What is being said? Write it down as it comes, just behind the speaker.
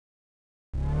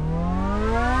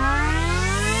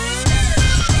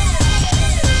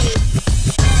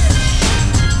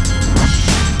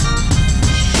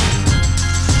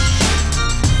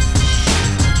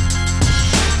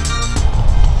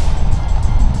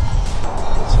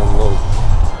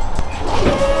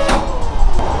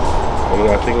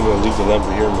I think I'm gonna leave the Lambo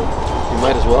here, man. You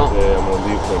might as well. Yeah, I'm gonna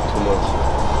leave for like 2 months.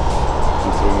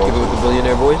 2-3 months. Keep it with the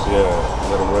billionaire boys? Yeah,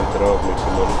 let them rent it out, make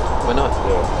some money. Why not?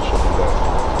 Yeah, should be that.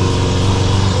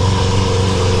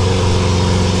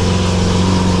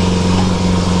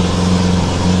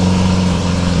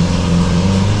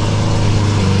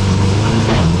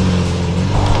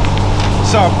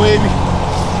 What's up, baby?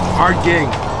 Our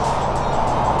gang.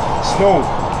 Snow.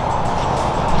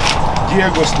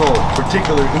 DIOGO Snow,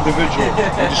 particular individual.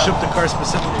 We just shipped the car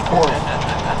specifically for him.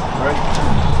 Right?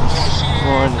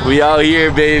 We out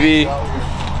here, baby.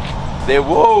 The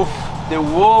wolf. The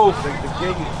wolf. The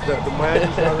gang, the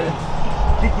Miami's not ready.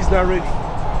 Kiki's not ready.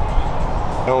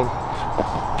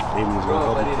 Amy's gonna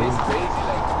help me.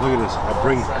 Look at this. I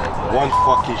bring one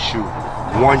fucking shoe.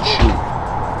 One shoe.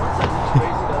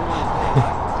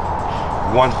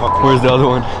 One fucking Where's the other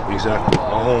one? Exactly.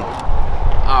 Home.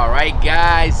 Alright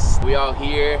guys, we all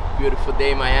here. Beautiful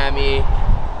day, Miami.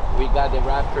 We got the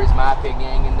Wraptors Mafia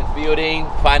gang in the building.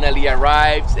 Finally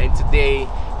arrived, and today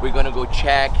we're gonna go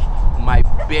check my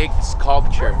big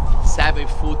sculpture,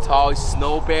 7-foot tall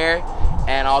snow bear.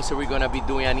 And also we're gonna be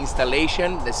doing an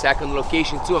installation. The second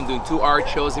location too, I'm doing 2 art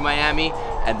shows in Miami,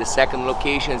 and the second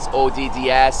location is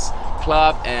ODDS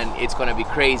Club, and it's gonna be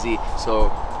crazy.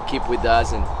 So keep with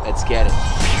us and let's get it.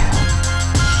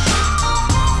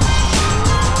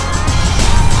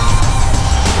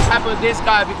 I put this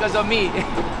car because of me.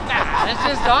 Nah, it's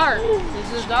just art.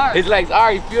 It's just art. It's like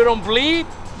art. If you don't bleed,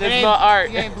 that's not art.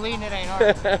 You ain't bleeding, it ain't art.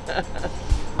 Get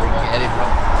it, bro.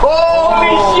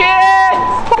 Holy shit!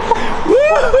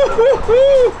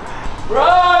 Woo! Bro,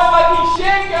 fucking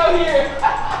shit out here.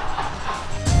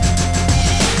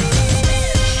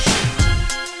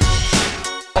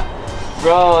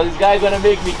 Bro, this guy's gonna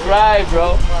make me cry,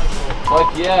 bro.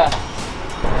 Fuck yeah.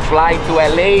 Flying to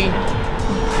LA.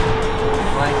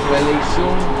 Flying to LA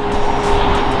soon.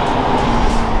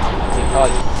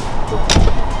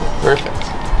 Perfect.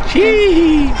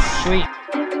 Cheese! Sweet.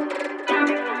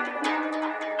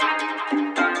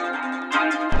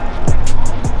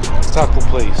 Taco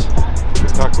place.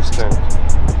 Taco stand.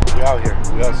 We out here.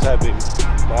 We outside, baby.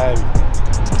 Miami.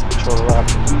 Chilling around.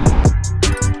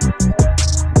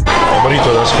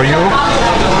 Marito, that's for you.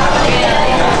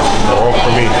 All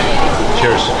for me.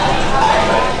 Cheers.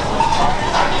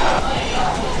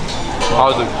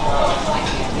 How's it?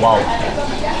 Wow.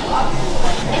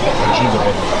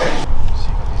 See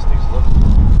how these things look.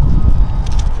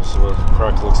 This is what the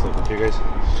crack looks like, okay guys?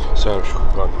 So,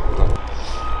 gone.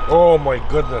 Oh my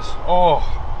goodness. Oh.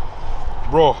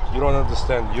 Bro, you don't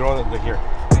understand. You don't like here.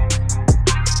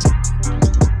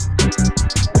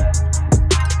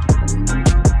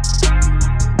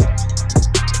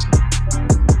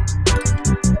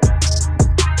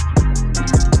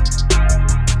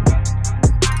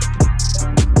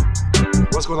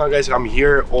 What's going on, guys? I'm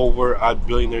here over at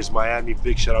Billionaires Miami.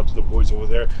 Big shout out to the boys over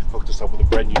there. Hooked us up with a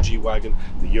brand new G-Wagon,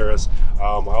 the Urus. I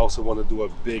also want to do a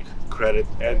big credit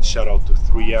and shout out to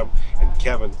 3M and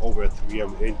Kevin over at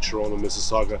 3M in Toronto,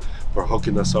 Mississauga, for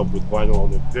hooking us up with vinyl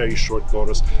on a very short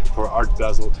notice for Art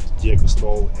BASEL, DIOGO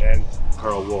Snow, and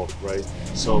Carl Wolf, right?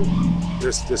 So it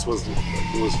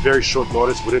was very short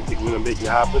notice. We didn't think we were gonna make it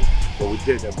happen, but we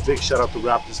did. A big shout out to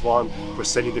Wraptors for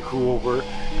sending the crew over.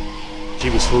 He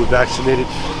was fully vaccinated.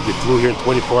 They flew here in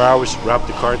 24 hours, wrapped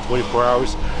the car in 24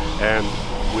 hours, and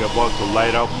we're about to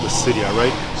light up the city, all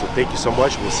right? So thank you so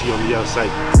much. We'll see you on the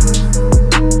outside.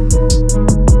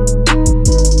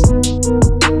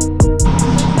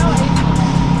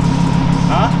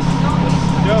 Huh?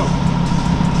 Yo.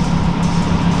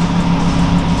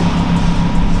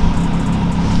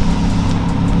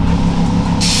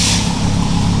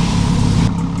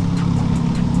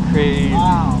 Crazy.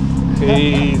 Wow.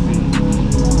 Crazy.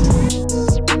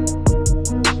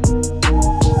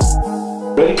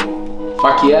 Ready?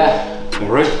 Fuck yeah. You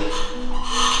ready?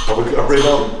 I'm ready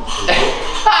now.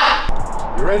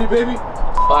 You ready, baby?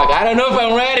 Fuck, I don't know if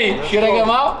I'm ready. Should I come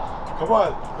out? Come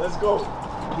on, let's go.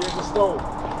 DIOGO Snow.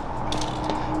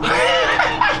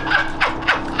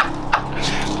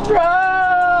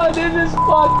 Bro, this is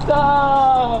fucked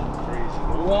up. Crazy.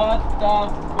 What the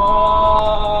fuck?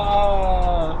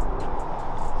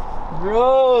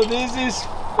 Bro, this is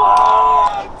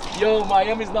fucked. Yo,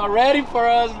 Miami's not ready for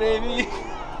us, baby.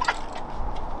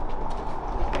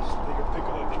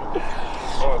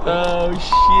 Oh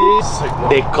shit. Sick,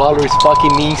 the color is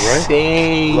fucking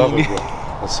insane. Right? Love it, bro.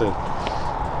 That's it.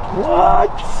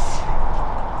 What?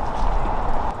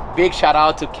 Big shout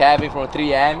out to Kevin from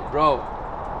 3M. Bro,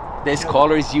 this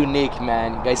color is unique,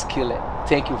 man. You guys kill it.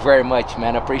 Thank you very much,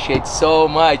 man. I appreciate it so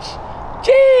much.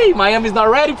 Gee, Miami's not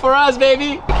ready for us,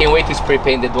 baby. I can't wait to spray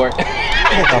paint the door. I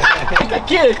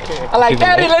like,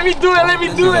 Daddy, let me do it, let me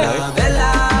do it.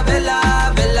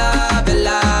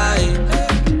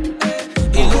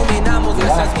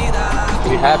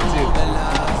 We have to.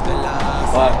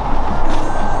 What?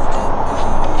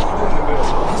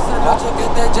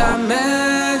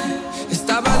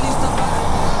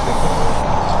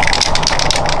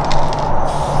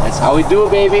 That's how we do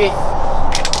it, baby.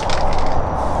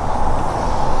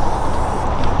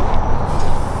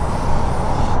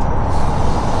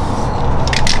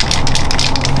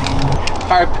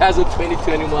 Our BASEL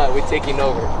 2021, we're taking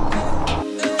over.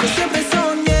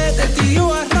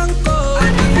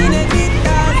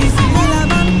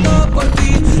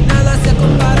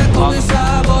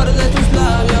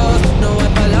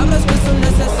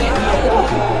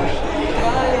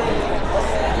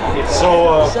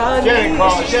 So, get it,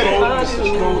 Carl, get it.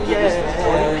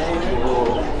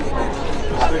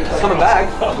 Coming back.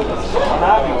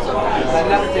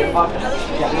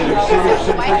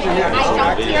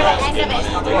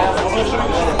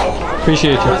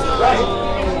 Appreciate you.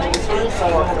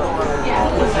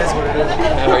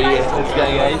 How are you? What's going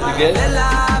on, guys? You good?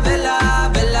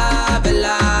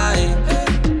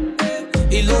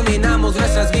 Iluminamos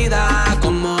nuestras vidas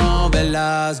como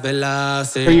velas,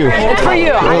 velas. For you. It's for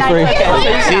you.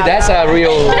 See, that's a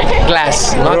real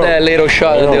glass, not a little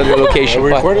shot of the other location. Are we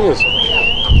But recording this?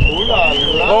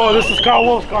 Oh, this is Carl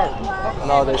Wolf's car.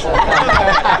 no, there's not.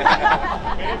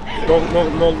 No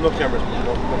cameras. No cameras.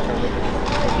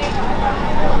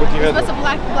 Look your head. Supposed to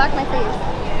black my face.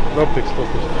 No pics.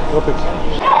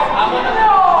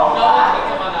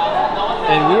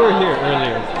 And we were here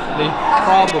earlier. They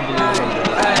probably remember.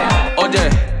 Oye,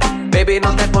 baby,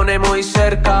 no te pone muy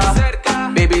cerca.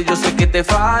 Baby, yo sé que te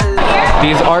falta.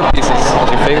 These art pieces.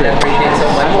 Your favorite.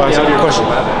 Well, is that your question?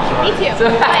 Me too.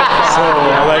 So,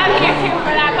 I like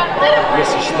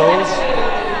Mr. Stones.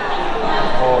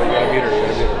 Oh, you gotta meet her.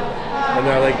 And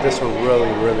I like this one really.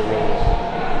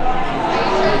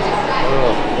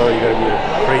 Oh, you gotta meet her.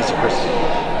 Crazy person.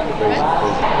 Crazy.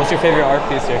 What's your favorite art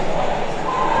piece here?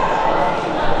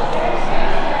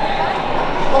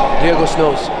 Diego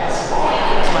Snows.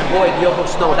 It's my boy Diego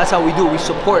Snow. That's how we do. We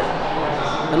support.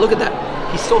 And look at that.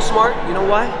 He's so smart. You know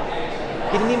why?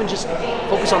 He didn't even just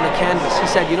focus on the canvas. He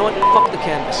said, you know what? Fuck the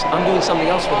canvas. I'm doing something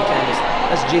else for the canvas.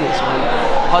 That's genius, man.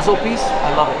 Puzzle piece.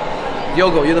 I love it.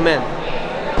 Diogo, you're the man.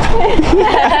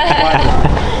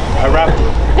 I rapped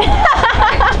it.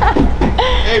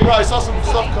 Hey bro, I saw some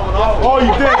stuff coming off. Oh,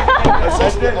 you did?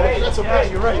 That's okay,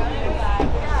 you're right.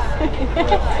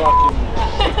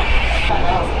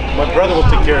 My brother will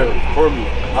take care of it for me.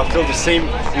 I'll feel the same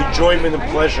enjoyment and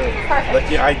pleasure. Like,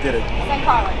 yeah, I did it.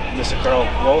 Mr. Carl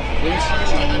Wolf, please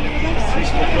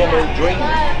fulfill my enjoyment.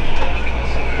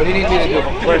 What do you need me to do?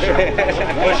 Pleasure.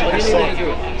 Pleasure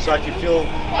yourself. So I can feel.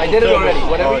 I did it already.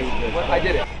 Whatever. Oh, you did. I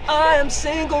did it. I am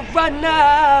single right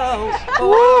now.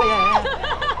 Oh yeah.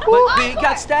 But we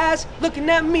got Stas looking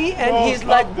at me and he's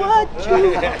like, what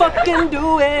you fucking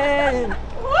doing? And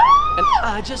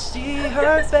I just see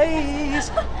her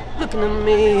face looking at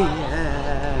me.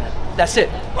 Yeah. That's it.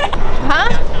 Huh?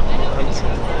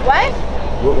 What?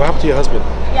 What happened to your husband?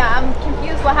 Yeah, I'm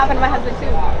confused what happened to my husband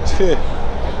too.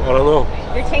 I don't know.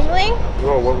 You're tingling?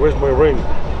 No, where's my ring?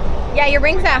 Yeah, your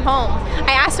ring's at home.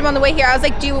 I asked him on the way here, I was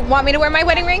like, do you want me to wear my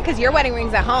wedding ring? Because your wedding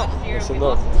ring's at home. I said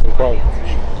no. No problem.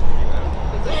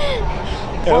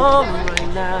 Oh,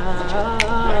 right now.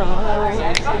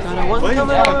 Got a one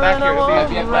coming on and I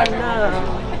want you right now.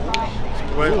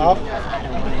 Wait, up.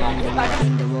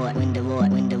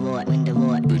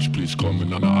 Bitch, please call me.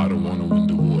 No, I don't wanna win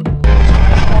the war.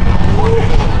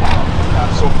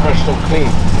 So fresh, so clean.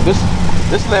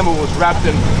 This lemon was wrapped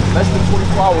in less than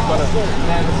 24 hours by the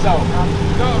man itself.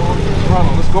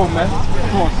 Toronto, let's go, man.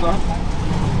 Come on, son.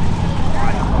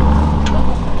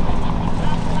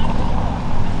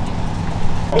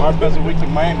 Our best week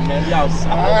in Miami, man.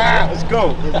 Let's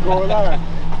go. What's going on?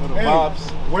 Hey,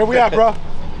 where we at, bro?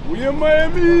 We in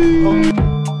Miami.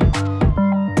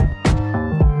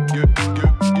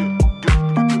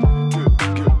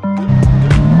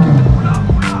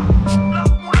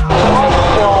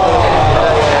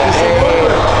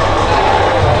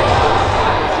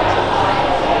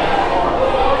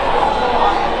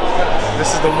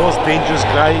 This is the most dangerous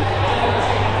guy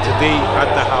today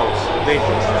at the house.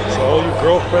 Dangerous. So all you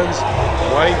girlfriends,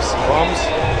 wives, moms,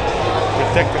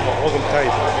 protect them, hold them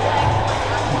tight.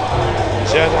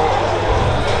 Jenna,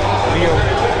 Liam,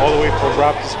 all the way from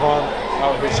Wraptors Spawn,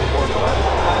 out here supporting them.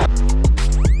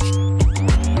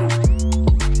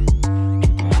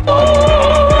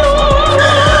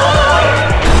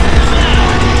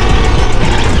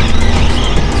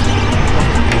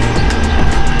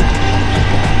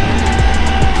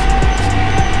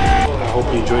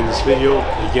 video.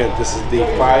 Again, this is day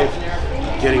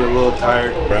 5. Getting a little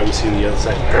tired. I haven't seen the other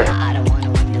side.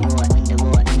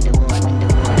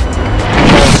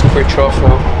 Super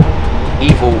Truffle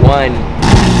Evil 1.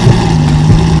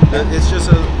 It's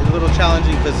just a little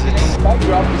challenging because it's... If I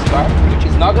drop this car, which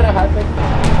is not gonna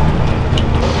happen,